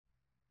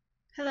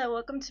Hello,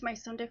 welcome to my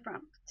Sunday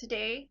Frump.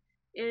 Today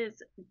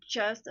is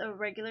just a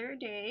regular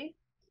day.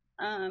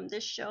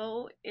 This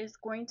show is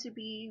going to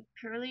be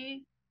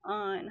purely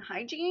on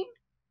hygiene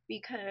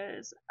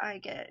because I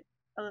get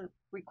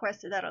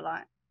requested that a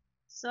lot.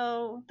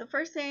 So the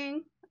first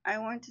thing I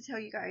want to tell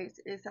you guys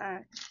is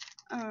that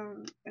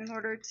in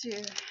order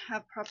to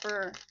have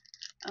proper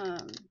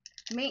um,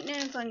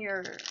 maintenance on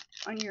your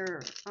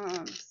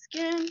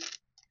skin,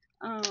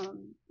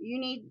 you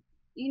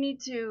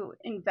need to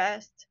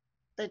invest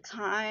the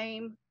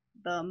time,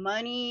 the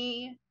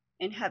money,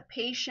 and have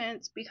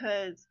patience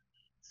because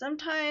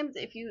sometimes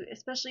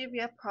especially if you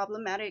have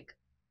problematic,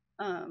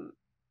 um,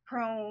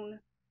 prone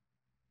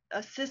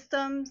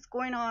systems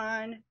going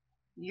on,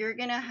 you're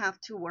gonna have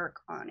to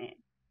work on it.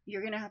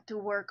 You're gonna have to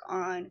work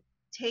on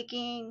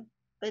taking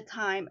the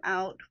time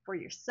out for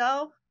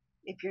yourself.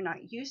 If you're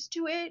not used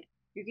to it,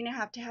 you're gonna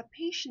have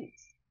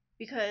patience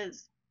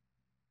because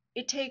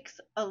it takes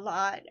a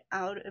lot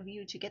out of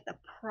you to get the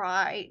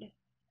pride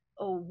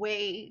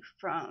away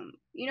from,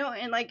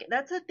 and like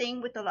that's the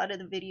thing with a lot of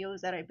the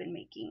videos that I've been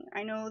making.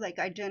 I know, like,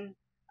 I done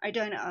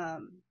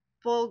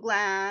full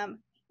glam,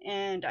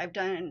 and I've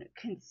done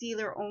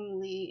concealer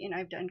only, and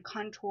I've done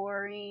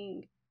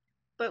contouring,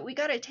 but we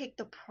got to take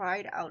the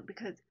pride out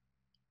because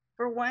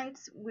for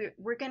once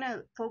we're going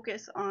to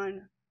focus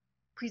on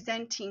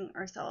presenting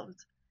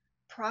ourselves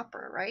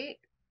proper, right?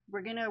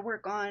 We're going to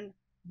work on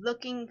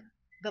looking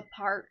the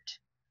part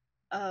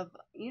of,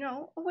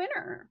 a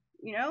winner,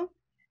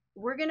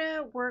 we're going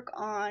to work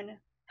on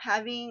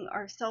having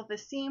our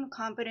self-esteem,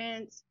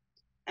 confidence,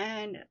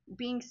 and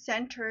being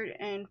centered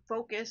and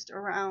focused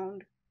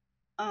around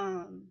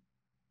um,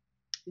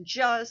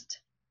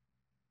 just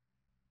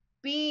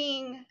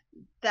being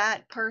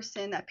that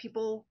person that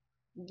people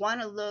want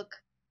to look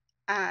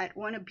at,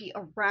 want to be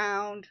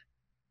around,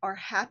 are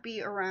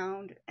happy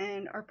around,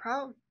 and are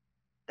proud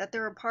that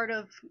they're a part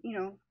of,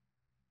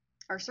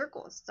 our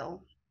circles.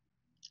 So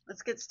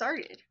let's get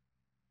started.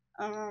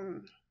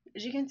 Um,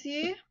 as you can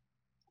see,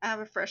 I have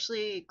a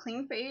freshly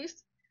clean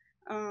face.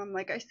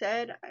 Like I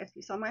said, if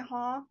you saw my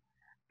haul,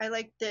 I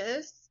like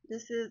this.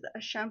 This is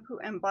a shampoo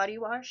and body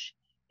wash.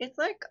 It's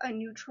like a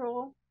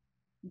neutral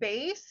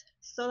base.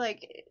 So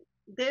like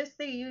this,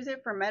 they use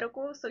it for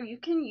medical, so you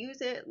can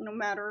use it no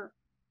matter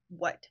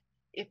what.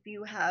 If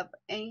you have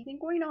anything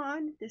going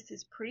on, this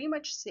is pretty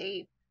much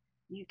safe.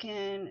 You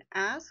can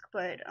ask,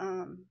 but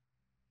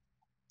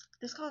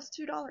this costs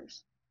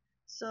 $2.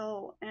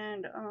 So,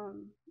 and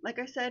like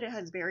I said, it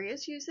has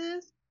various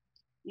uses.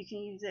 You can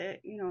use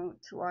it,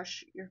 to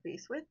wash your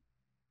face with.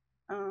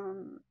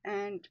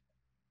 And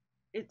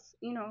it's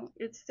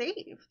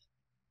safe.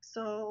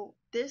 So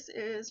this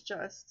is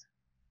just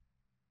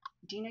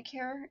Dina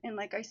Care, and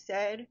like I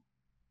said,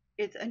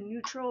 it's a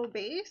neutral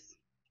base.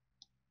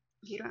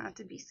 You don't have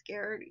to be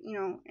scared,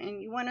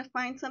 and you want to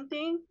find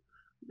something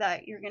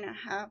that you're gonna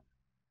have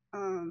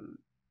um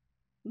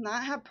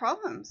not have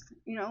problems.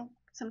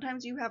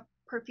 Sometimes you have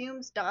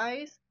perfumes,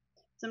 dyes.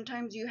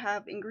 Sometimes you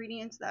have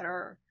ingredients that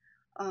are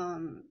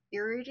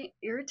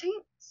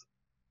irritants,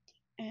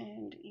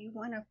 and you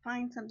want to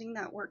find something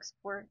that works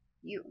for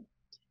you.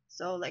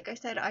 So, like I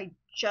said, I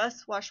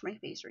just washed my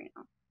face right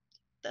now.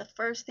 The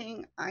first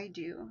thing I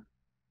do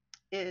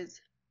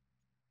is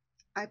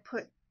I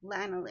put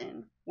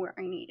lanolin where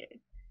I need it.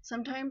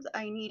 Sometimes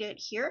I need it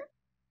here,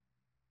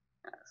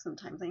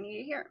 sometimes I need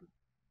it here.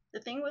 The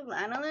thing with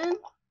lanolin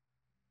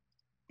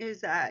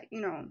is that,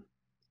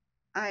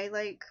 I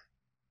like,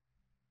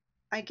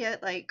 I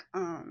get like,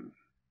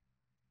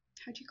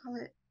 how do you call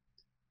it?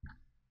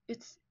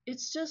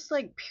 It's just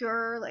like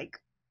pure, like,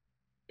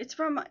 it's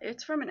from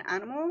an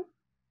animal.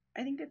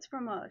 I think it's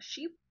from a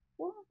sheep,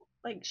 well,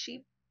 like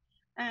sheep,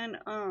 and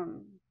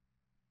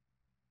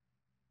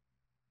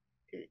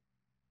it,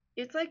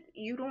 it's like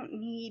you don't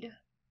need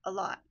a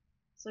lot,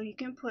 so you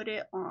can put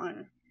it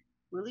on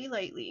really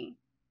lightly.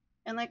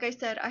 And like I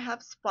said, I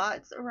have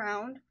spots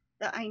around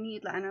that I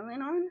need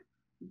lanolin on,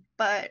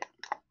 but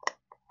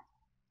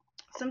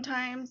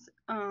sometimes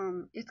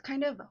it's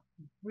kind of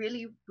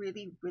really,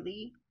 really,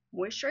 really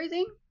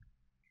moisturizing.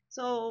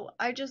 So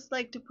I just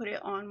like to put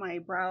it on my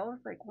brows,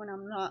 like when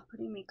I'm not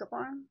putting makeup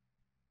on.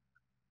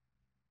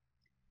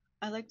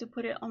 I like to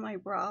put it on my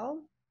brow,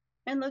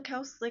 and look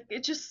how slick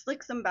it just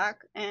slicks them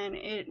back, and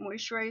it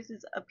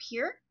moisturizes up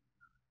here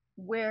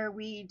where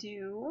we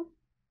do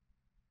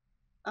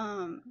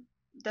um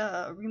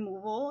the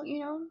removal,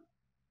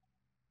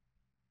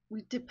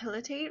 we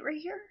depilatate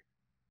right here.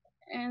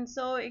 And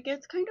so it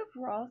gets kind of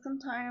raw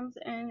sometimes,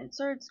 and it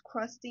starts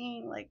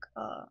crusting, like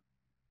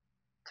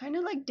kind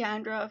of like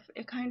dandruff.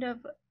 It kind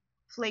of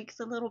flakes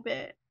a little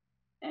bit,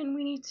 and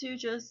we need to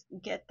just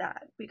get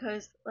that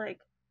because, like,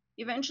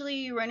 eventually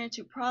you run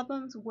into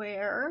problems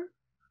where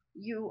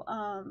you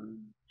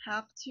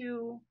have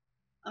to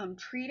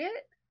treat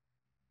it,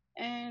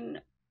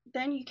 and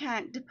then you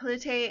can't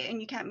debilitate and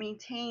you can't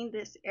maintain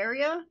this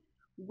area,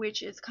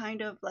 which is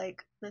kind of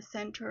like the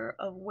center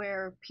of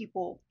where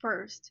people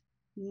first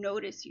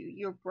notice you.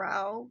 Your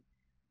brow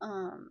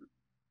um,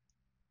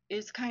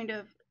 is kind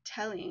of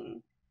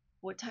telling.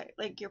 what type,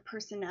 like your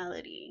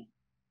personality.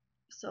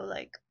 So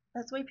like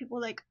that's why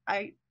people like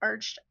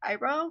arched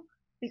eyebrow,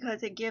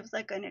 because it gives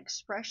like an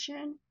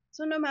expression.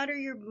 So no matter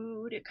your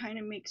mood, it kind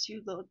of makes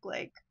you look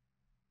like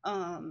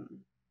um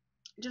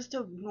just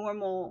a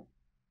normal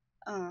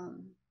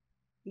um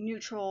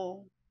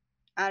neutral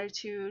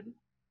attitude.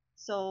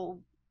 So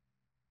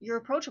you're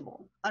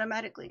approachable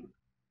automatically.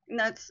 And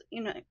that's,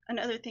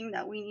 another thing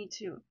that we need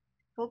to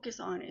focus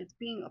on is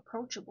being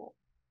approachable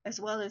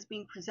as well as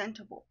being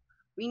presentable.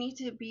 We need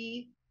to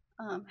be,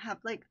 have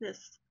like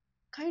this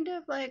kind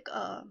of like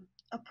a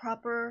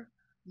proper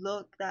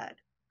look, that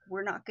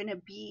we're not going to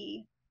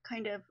be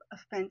kind of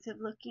offensive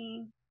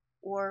looking,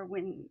 or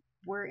when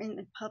we're in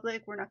the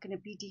public, we're not going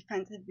to be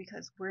defensive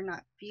because we're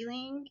not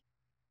feeling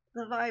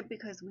the vibe,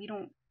 because we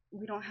don't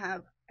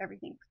have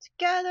everything put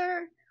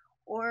together,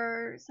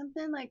 or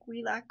something like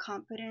we lack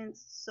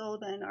confidence, so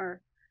then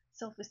our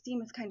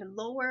self-esteem is kind of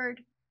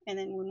lowered, and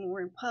then when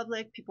we're in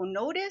public people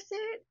notice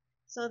it,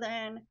 so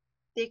then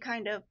they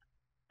kind of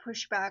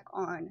push back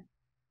on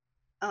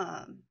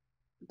um,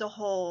 the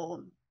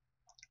whole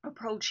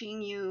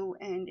approaching you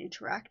and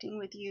interacting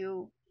with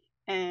you,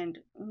 and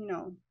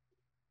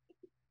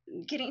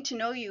getting to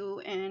know you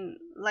and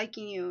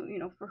liking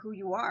you, for who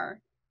you are,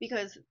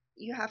 because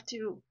you have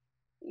to,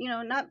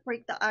 not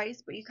break the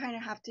ice, but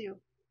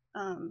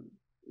um,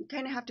 you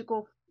kind of have to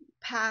go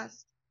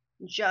past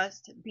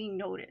just being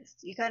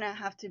noticed. You kind of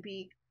have to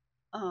be,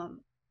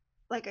 um,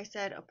 like I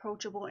said,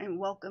 approachable and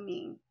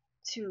welcoming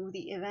to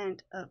the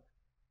event of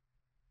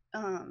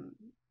um,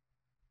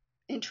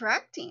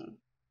 interacting.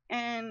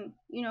 And,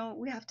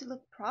 we have to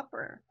look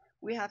proper.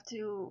 We have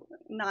to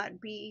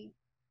not be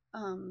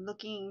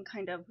looking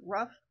kind of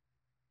rough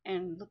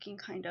and looking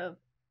kind of,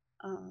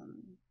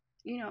 um,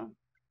 you know,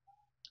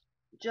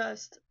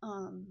 just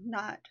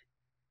not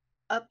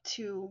up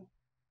to,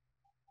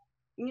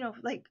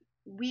 like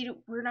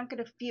we're not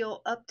gonna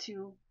feel up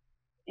to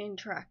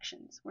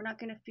interactions. We're not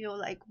gonna feel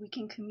like we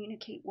can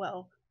communicate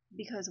well,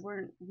 because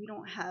we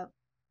don't have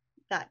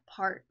that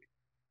part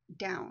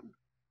down.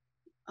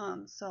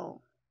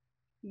 So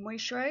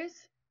moisturize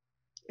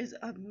is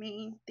a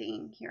main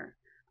thing here.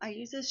 I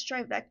use this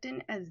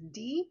Strivectin as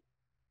D.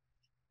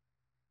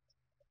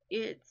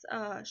 It's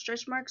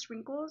stretch marks,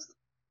 wrinkles.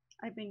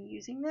 I've been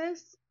using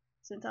this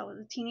since I was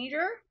a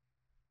teenager.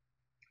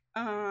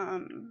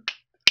 Um,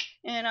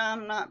 and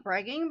I'm not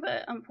bragging,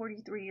 but I'm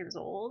 43 years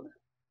old,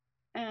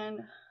 and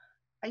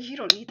you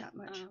don't need that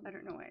much. I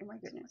don't know why. My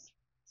goodness.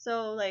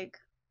 So like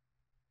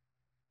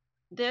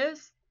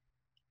this,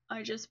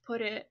 I just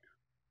put it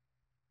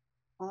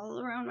all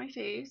around my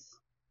face,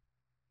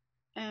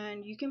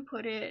 and you can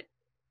put it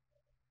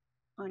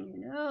on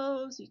your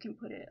nose. You can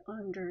put it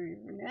under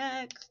your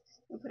neck.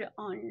 You can put it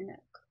on your neck.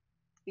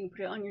 You can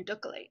put it on your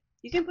décolleté.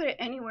 You can put it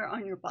anywhere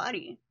on your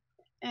body,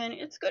 and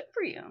it's good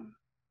for you.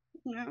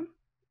 You know.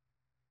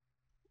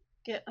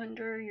 Get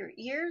under your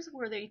ears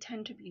where they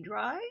tend to be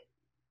dry,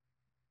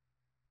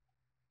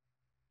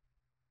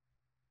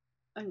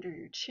 under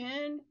your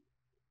chin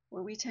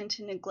where we tend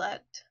to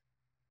neglect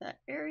that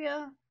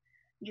area,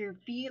 your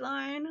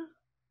V-line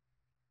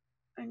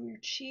and your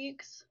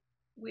cheeks.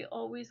 We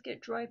always get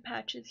dry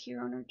patches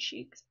here on our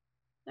cheeks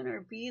and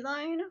our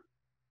V-line,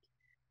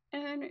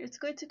 and it's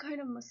good to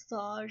kind of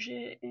massage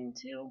it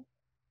into.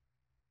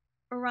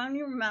 Around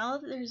your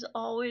mouth, there's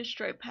always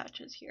dry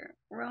patches here.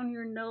 Around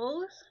your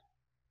nose,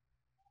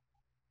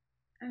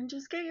 and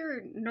just get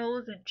your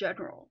nose in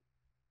general,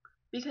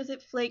 because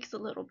it flakes a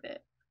little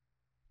bit.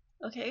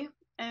 Okay?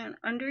 And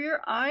under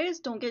your eyes,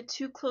 don't get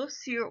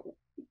close to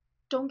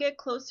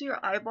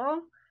your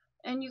eyeball,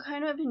 and you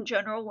kind of in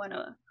general want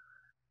to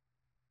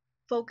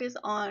focus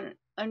on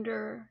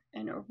under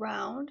and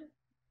around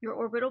your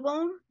orbital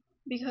bone,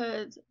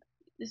 because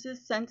this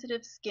is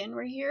sensitive skin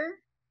right here,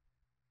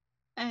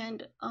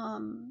 and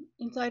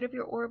inside of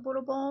your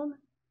orbital bone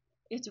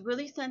it's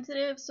really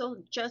sensitive, so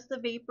just the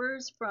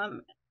vapors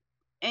from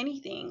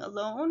anything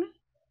alone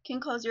can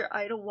cause your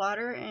eye to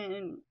water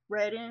and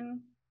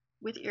redden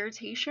with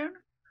irritation.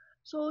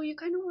 So you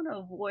kind of want to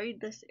avoid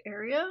this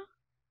area,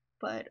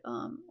 but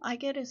I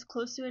get as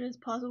close to it as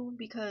possible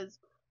because,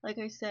 like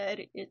I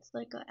said, it's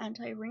like an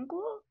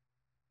anti-wrinkle,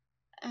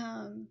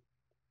 and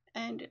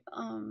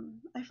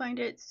I find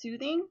it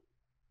soothing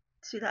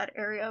to that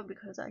area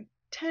because I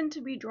tend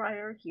to be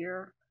drier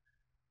here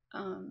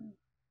um,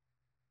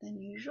 than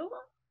usual.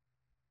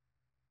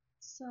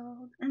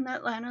 So, and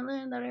that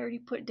lanolin that I already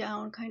put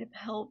down kind of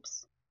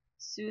helps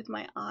soothe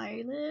my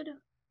eyelid,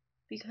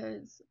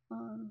 because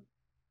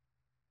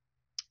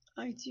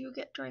I do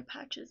get dry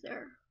patches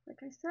there,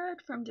 like I said,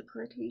 from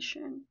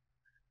debilitation.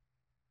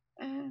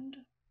 And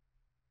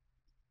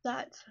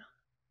that's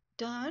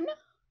done.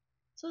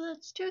 So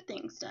that's two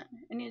things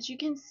done. And as you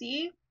can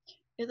see,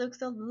 it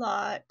looks a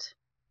lot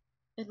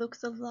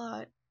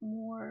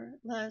more,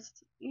 less,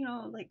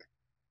 like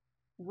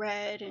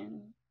red.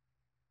 And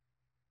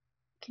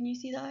can you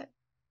see that?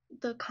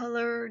 The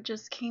color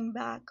just came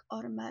back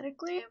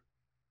automatically.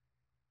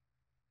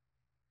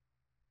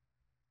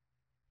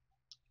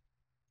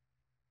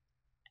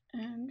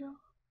 And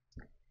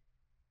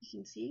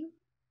can see.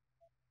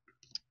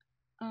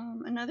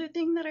 Another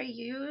thing that I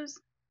use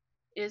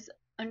is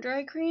under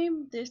eye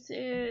cream. This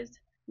is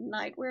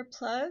Nightwear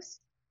Plus.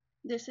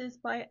 This is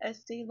by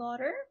Estee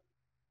Lauder.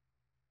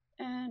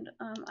 And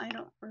I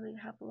don't really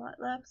have a lot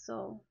left,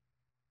 so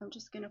I'm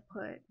just gonna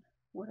put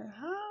what I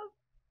have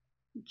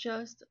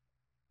just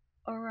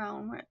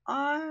around my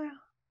eye,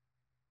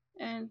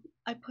 and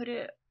I put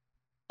it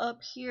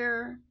up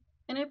here,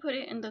 and I put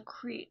it in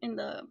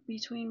the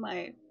between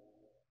my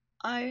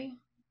eye.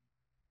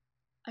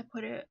 I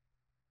put it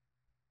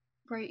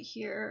right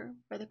here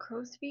by the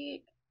crow's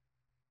feet,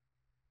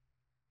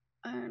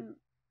 and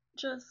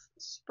just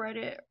spread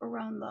it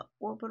around the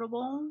orbital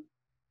bone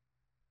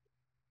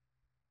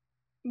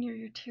near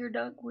your tear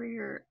duct where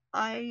your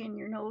eye and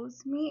your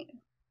nose meet.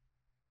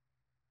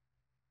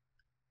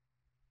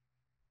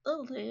 The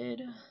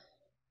lid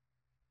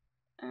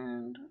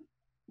and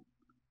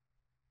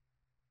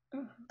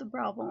the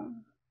brow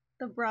bone.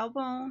 The brow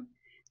bone,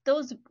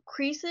 those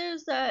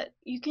creases that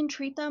you can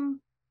treat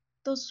them,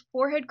 those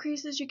forehead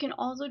creases, you can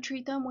also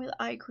treat them with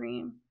eye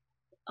cream.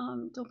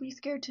 Don't be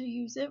scared to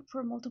use it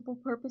for multiple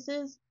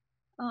purposes.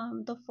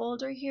 The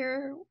folder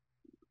here,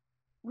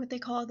 what they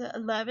call the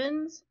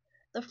 11s,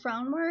 the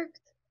frown marks,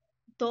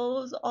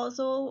 those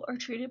also are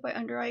treated by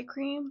under eye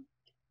cream.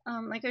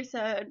 Like I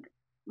said,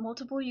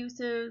 multiple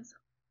uses.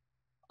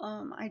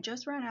 I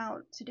just ran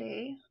out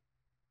today.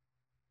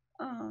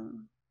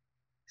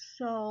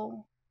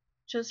 So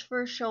just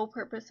for show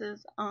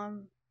purposes,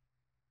 I'm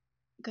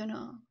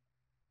gonna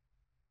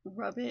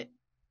rub it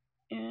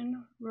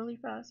in really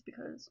fast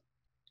because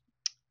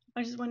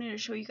I just wanted to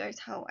show you guys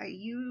how I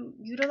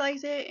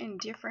utilize it in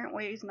different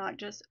ways, not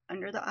just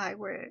under the eye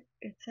where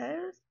it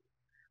says,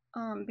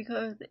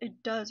 because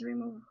it does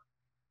remove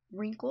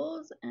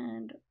wrinkles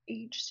and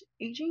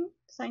aging,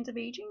 signs of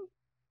aging,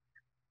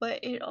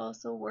 but it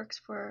also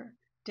works for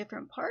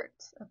different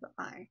parts of the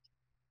eye,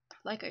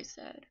 like I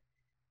said.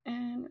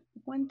 And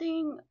one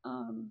thing,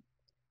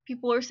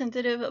 people are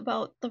sensitive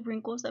about the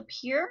wrinkles up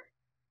here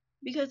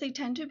because they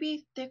tend to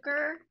be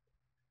thicker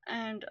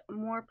and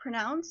more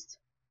pronounced.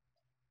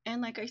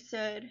 And like I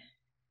said,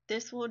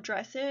 this will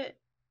address it.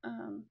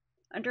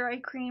 Under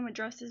eye cream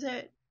addresses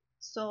it.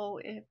 So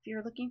if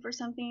you're looking for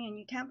something and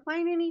you can't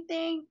find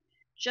anything,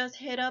 just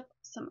hit up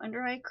some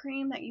under eye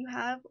cream that you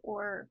have,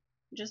 or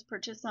just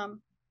purchase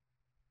some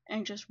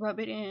and just rub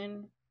it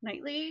in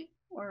nightly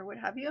or what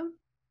have you.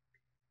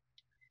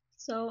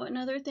 So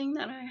another thing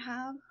that I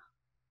have,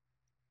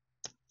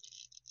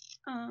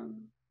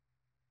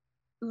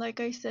 like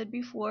I said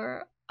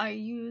before, I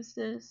use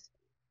this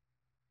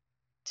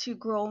to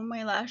grow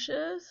my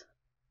lashes,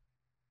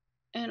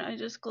 and I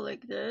just go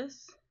like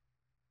this.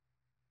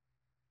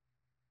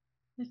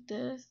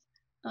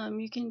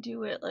 You can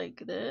do it like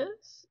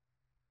this,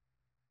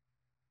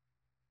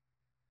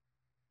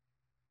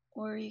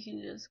 or you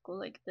can just go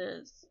like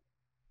this.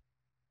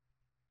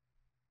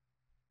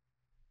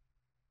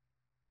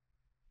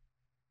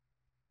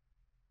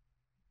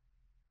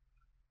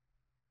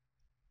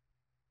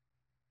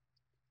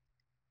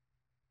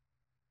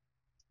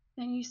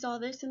 And you saw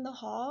this in the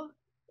haul.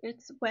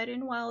 It's Wet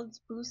n Wild's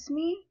Boost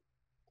Me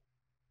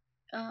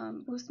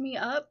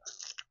Up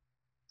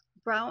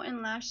Brow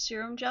and Lash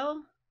Serum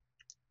Gel.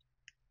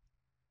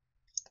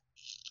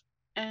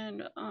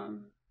 And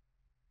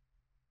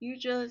you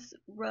just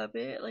rub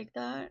it like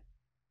that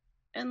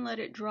and let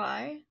it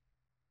dry.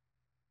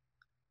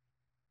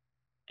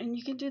 And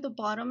you can do the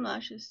bottom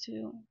lashes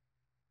too.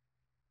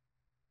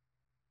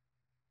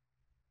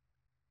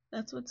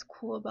 That's what's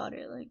cool about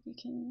it. Like, you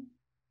can,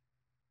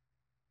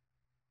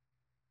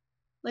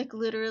 like,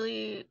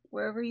 literally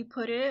wherever you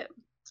put it,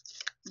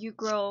 you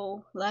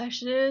grow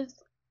lashes.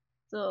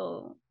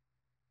 So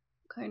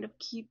kind of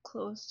keep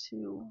close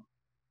to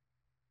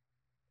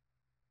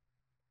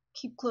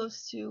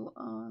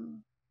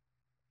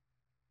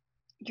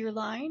your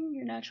line,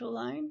 your natural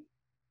line.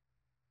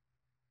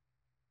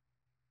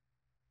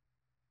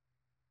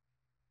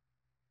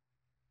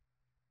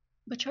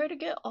 But try to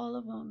get all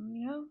of them,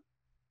 you know?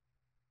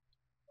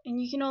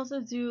 And you can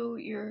also do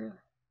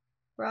your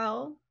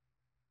brow.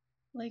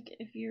 Like,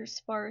 if you're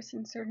sparse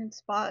in certain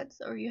spots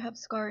or you have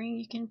scarring,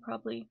 you can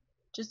probably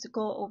just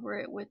go over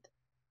it with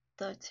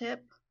the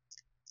tip.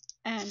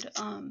 And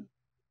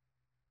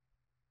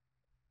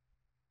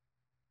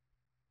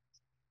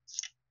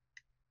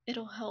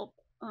it'll help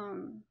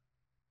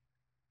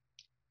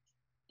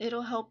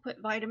put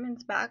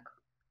vitamins back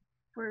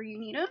where you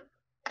need them.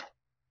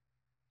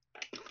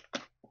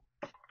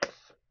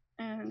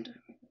 And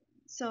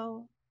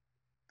so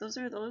those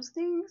are those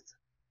things.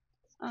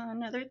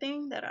 Another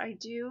thing that I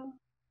do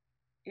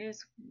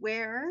is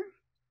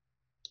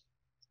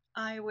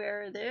I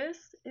wear this.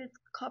 It's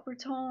copper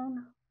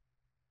tone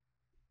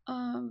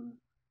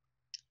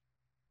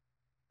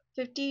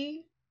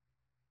 50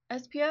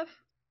 SPF.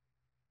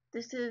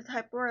 This is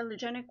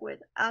hypoallergenic with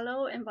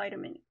aloe and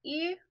vitamin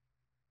E.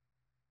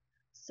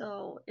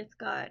 So it's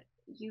got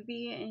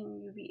UV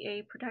and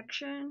UVA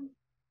protection.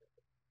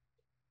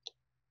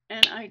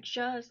 And I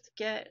just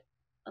get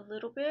a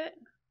little bit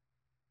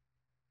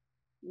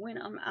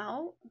when I'm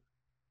out.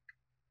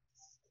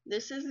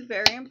 This is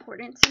very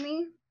important to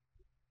me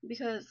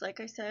because, like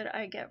I said,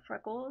 I get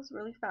freckles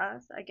really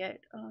fast. I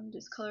get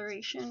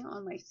discoloration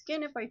on my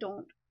skin if I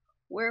don't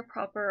wear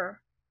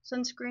proper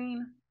sunscreen,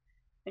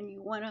 and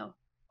you want to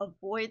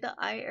avoid the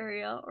eye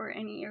area or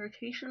any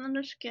irritation on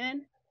the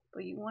skin,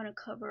 but you want to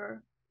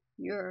cover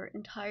your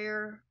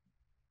entire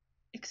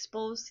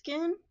exposed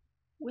skin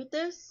with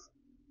this.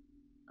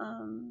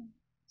 Um,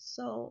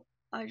 so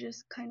I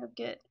just kind of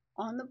get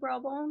on the brow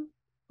bone,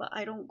 but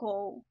I don't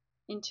go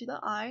into the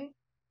eye.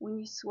 When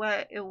you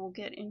sweat, it will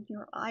get in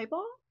your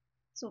eyeball.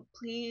 So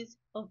please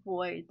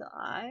avoid the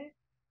eye.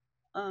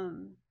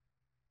 Um,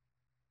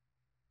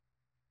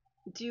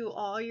 do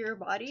all your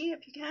body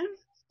if you can.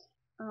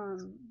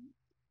 Um,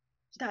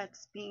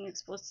 that's being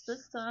exposed to the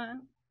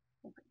sun.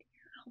 Don't forget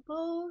your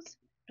elbows.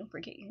 Don't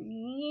forget your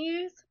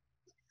knees.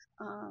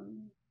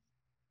 Um,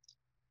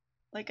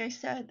 like I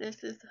said,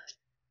 this is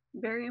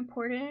very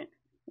important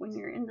when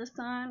you're in the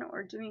sun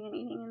or doing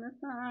anything in the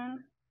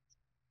sun.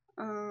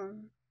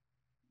 Um,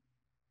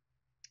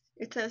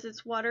 it says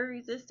it's water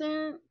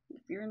resistant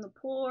if you're in the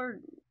pool or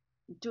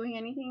doing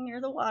anything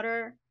near the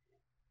water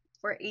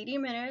for 80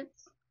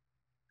 minutes.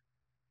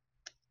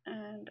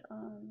 And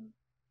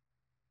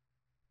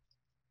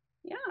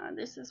yeah,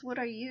 this is what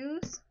I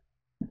use.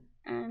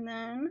 And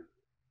then,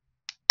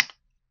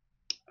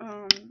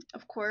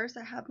 of course,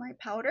 I have my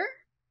powder.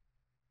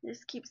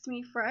 This keeps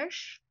me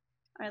fresh.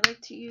 I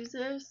like to use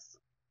this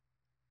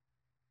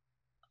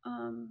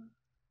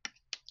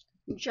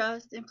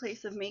just in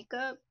place of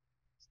makeup.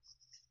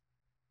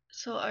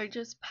 So I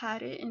just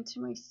pat it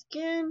into my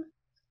skin,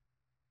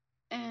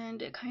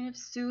 and it kind of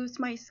soothes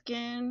my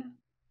skin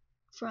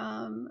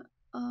from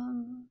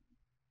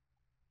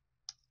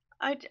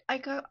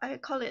I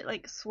call it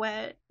like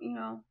sweat, you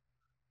know,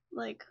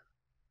 like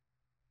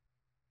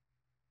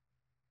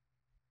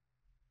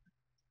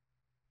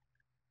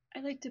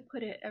I like to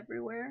put it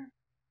everywhere,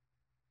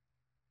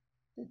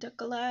 the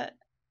decollete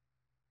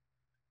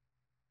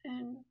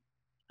and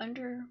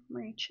under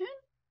my chin,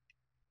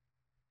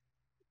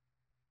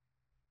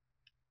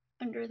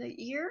 under the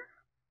ear,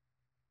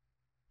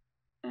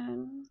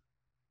 and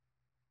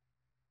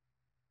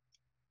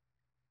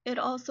it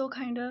also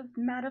kind of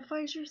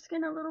mattifies your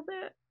skin a little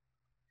bit.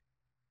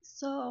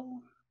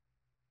 So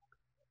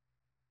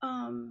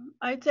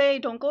I'd say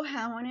don't go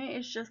ham on it.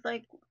 It's just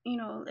like, you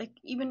know, like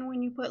even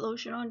when you put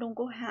lotion on, don't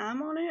go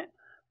ham on it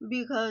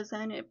because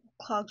then it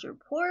clogs your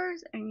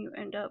pores and you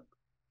end up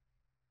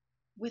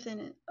with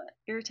an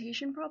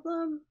irritation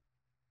problem.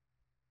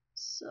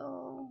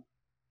 So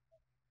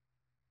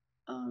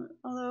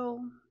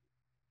although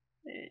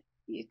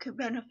it could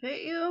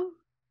benefit you,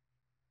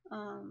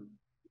 um,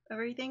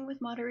 everything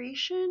with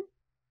moderation.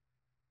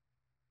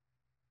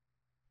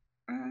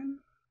 Um,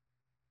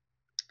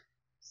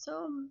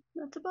 so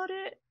that's about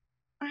it.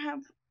 I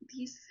have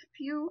these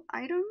few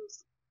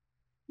items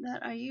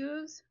that I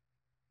use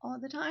all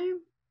the time,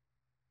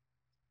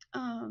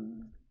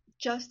 um,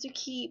 just to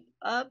keep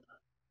up,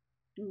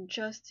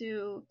 just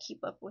to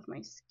keep up with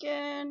my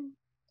skin.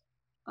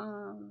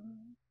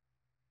 Um,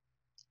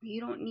 you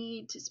don't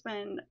need to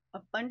spend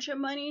a bunch of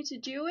money to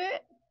do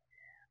it,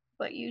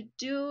 but you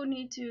do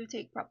need to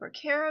take proper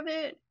care of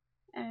it.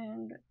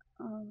 And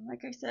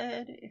like I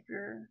said, if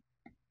you're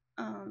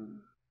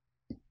um,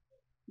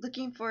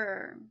 looking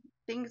for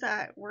things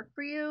that work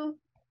for you,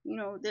 you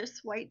know,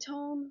 this white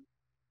tone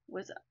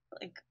was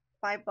like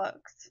 $5.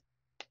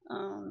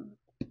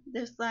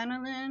 This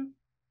lanolin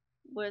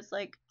was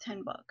like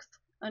 $10,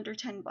 under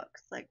 $10,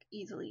 like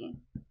easily.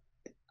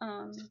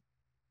 Um,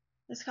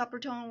 this copper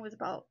tone was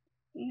about,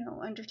 you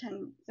know, under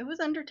 10. It was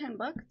under $10,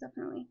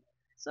 definitely.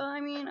 So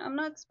I mean, I'm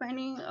not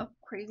spending a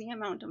crazy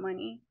amount of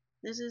money.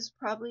 This is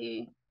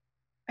probably,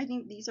 I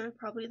think these are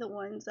probably the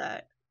ones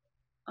that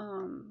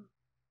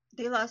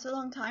they last a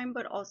long time,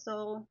 but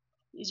also,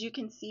 as you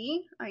can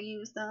see, I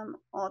use them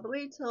all the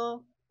way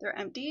till they're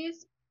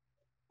empties.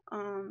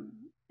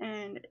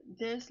 And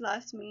this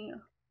lasts me,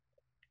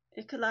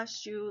 it could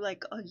last you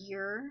like a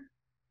year.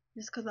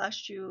 This could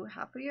last you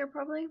half a year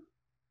probably.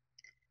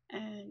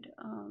 And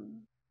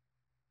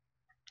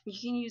you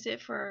can use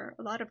it for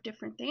a lot of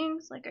different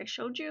things, like I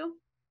showed you.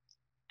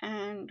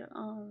 And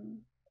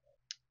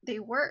they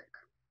work.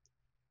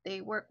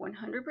 They work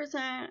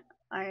 100%.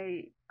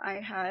 I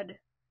had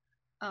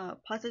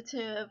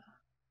positive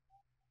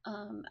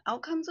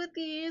outcomes with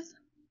these.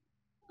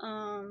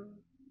 And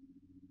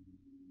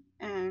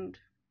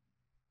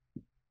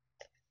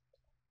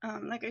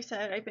like I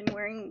said, I've been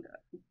wearing,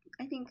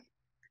 I think,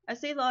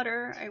 Estee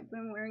Lauder. I've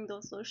been wearing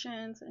those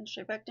lotions, and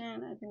Shea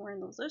Becton. I've been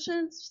wearing those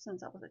lotions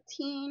since I was a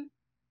teen.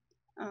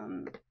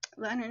 Um,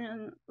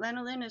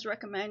 lanolin is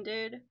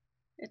recommended.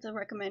 It's a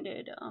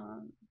recommended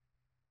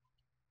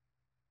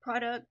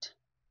product,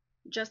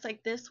 just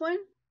like this one.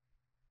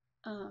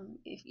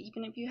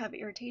 Even if you have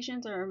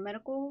irritations or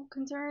medical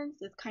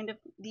concerns,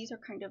 these are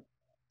kind of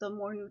the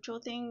more neutral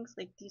things.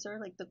 Like these are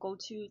like the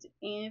go-tos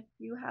if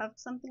you have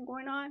something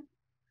going on.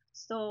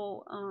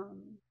 So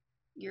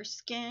your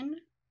skin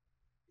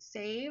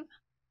save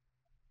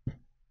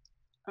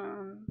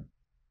Um,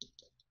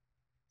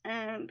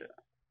 and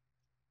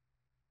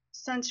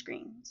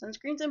sunscreen.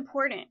 Sunscreen's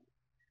important.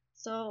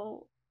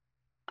 So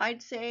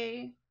I'd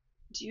say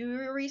do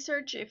your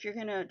research if you're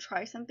gonna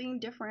try something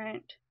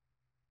different.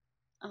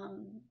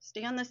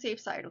 Stay on the safe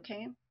side,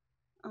 okay?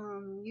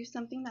 Use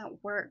something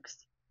that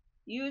works.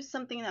 Use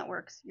something that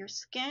works. Your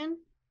skin,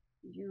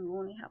 you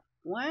only have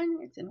one,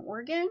 it's an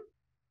organ,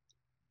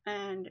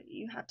 and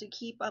you have to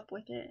keep up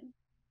with it.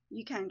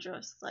 You can't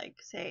just like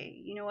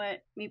say, you know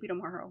what, maybe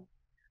tomorrow.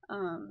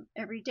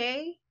 Every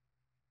day,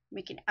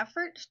 make an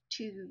effort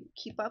to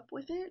keep up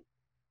with it,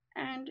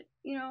 and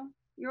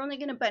you're only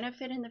going to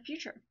benefit in the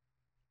future.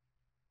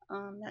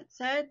 That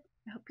said,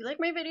 I hope you like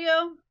my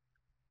video.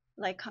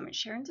 Like, comment,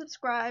 share, and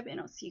subscribe, and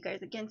I'll see you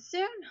guys again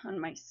soon on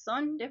my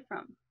Sunday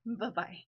from. Bye bye.